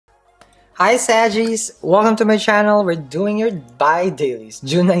Hi Saggies! Welcome to my channel. We're doing your bi-dailies,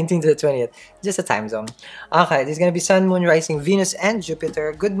 June 19th to the 20th. Just a time zone. Okay, this is gonna be Sun, Moon, Rising, Venus, and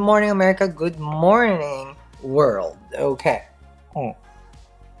Jupiter. Good morning, America. Good morning, world. Okay.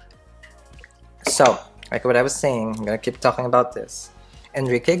 So, like what I was saying, I'm gonna keep talking about this.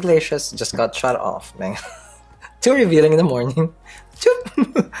 Enrique Iglesias just got shut off, man. Too revealing in the morning.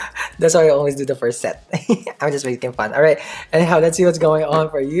 That's why I always do the first set. I'm just making fun. Alright, anyhow, let's see what's going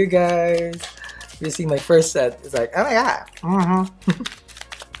on for you guys. You see my first set. It's like, oh my god.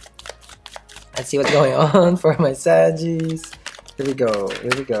 Let's see what's going on for my Saggies. Here we go.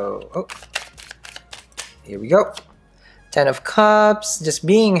 Here we go. Oh. Here we go. 10 of Cups. Just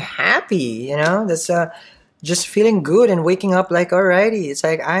being happy, you know? That's just feeling good and waking up like, alrighty. It's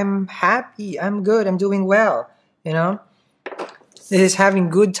like, I'm happy. I'm good. I'm doing well. You know? This is having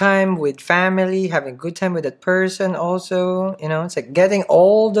good time with family, having good time with that person also, you know, it's like getting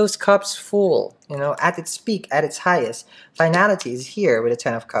all those cups full, you know, at its peak, at its highest. Finality is here with the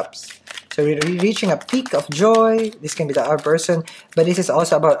 10 of Cups. So we're reaching a peak of joy. This can be the other person, but this is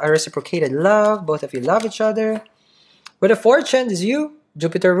also about a reciprocated love. Both of you love each other. With a Fortune, this is you,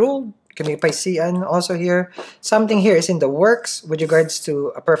 Jupiter ruled. Can be Piscean also here. Something here is in the works with regards to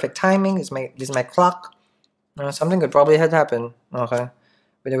a perfect timing. This is my clock. Something could probably have happened. Okay.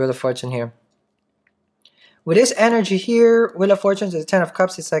 With the Wheel of Fortune here. With this energy here, Wheel of Fortune to the 10 of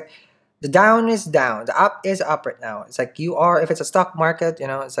Cups, it's like the down is down. The up is up right now. It's like you are, if it's a stock market, you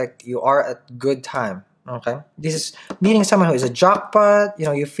know, it's like you are at good time. Okay. This is meeting someone who is a jackpot. You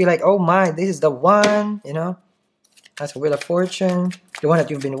know, you feel like, oh my, this is the one, you know. That's a Wheel of Fortune. The one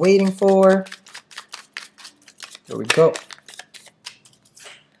that you've been waiting for. There we go.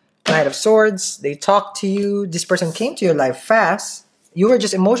 Knight of Swords, they talk to you. This person came to your life fast. You were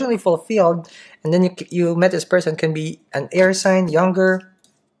just emotionally fulfilled, and then you met this person. Can be an air sign, younger,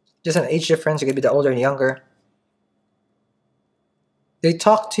 just an age difference. You could be the older and younger. They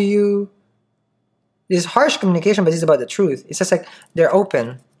talk to you. This is harsh communication, but this is about the truth. It's just like they're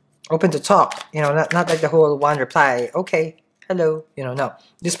open to talk. You know, not like the whole one reply. Okay, hello. You know, no.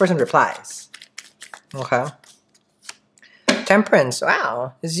 This person replies. Okay. Temperance,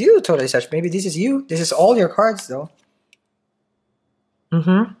 wow, it's you totally such. Maybe this is you. This is all your cards though.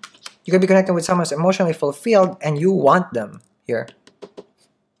 You could be connecting with someone who's emotionally fulfilled and you want them here.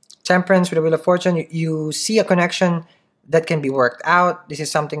 Temperance with the Wheel of Fortune, you see a connection that can be worked out. This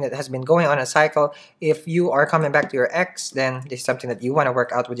is something that has been going on a cycle. If you are coming back to your ex, then this is something that you want to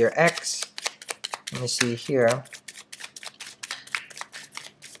work out with your ex. Let me see here.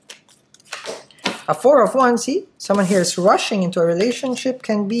 A Four of Wands, see? Someone here is rushing into a relationship,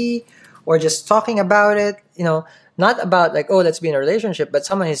 can be, or just talking about it, you know, not about like, oh, let's be in a relationship, but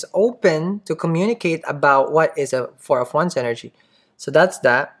someone is open to communicate about what is a Four of Wands energy. So that's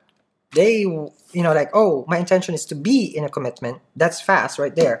that. They, you know, like, oh, my intention is to be in a commitment. That's fast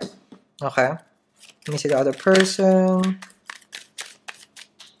right there. Okay. Let me see the other person.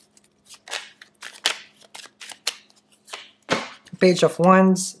 Page of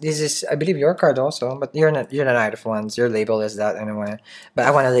Wands. This is, I believe, your card also, but you're not. You're the Knight of Wands. Your label is that anyway. But I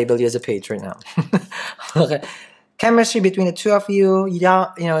want to label you as a page right now. Okay. Chemistry between the two of you. You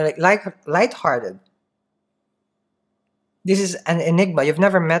know, like lighthearted. This is an enigma. You've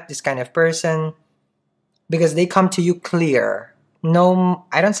never met this kind of person because they come to you clear. No,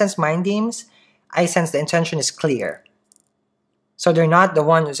 I don't sense mind games. I sense the intention is clear. So they're not the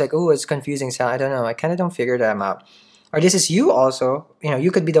one who's like, oh, it's confusing. So I don't know. I kind of don't figure them out. Or this is you also, you know,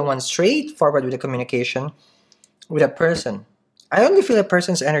 you could be the one straightforward with the communication with a person. I only feel a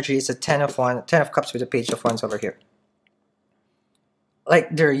person's energy is a 10 of Cups with a Page of Wands over here.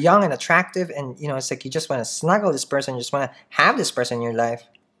 Like they're young and attractive, and you know, it's like you just want to snuggle this person, you just want to have this person in your life.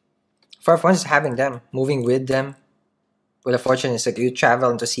 Four of Wands is having them, moving with them. With a Fortune, it's like you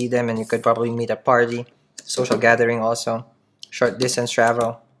travel to see them, and you could probably meet at a party, social gathering also, short distance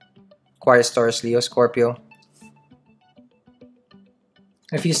travel. Aquarius, Taurus, Leo, Scorpio.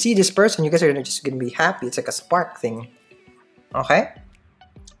 If you see this person, you guys are just going to be happy. It's like a spark thing. Okay?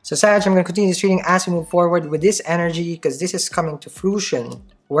 So Sag, I'm going to continue this reading as we move forward with this energy because this is coming to fruition.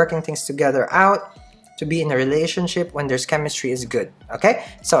 Working things together out to be in a relationship when there's chemistry is good. Okay?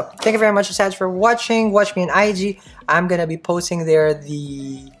 So thank you very much, Sag, for watching. Watch me on IG. I'm going to be posting there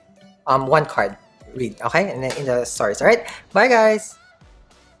the one card read. Okay? And then in the stories. Alright? Bye, guys!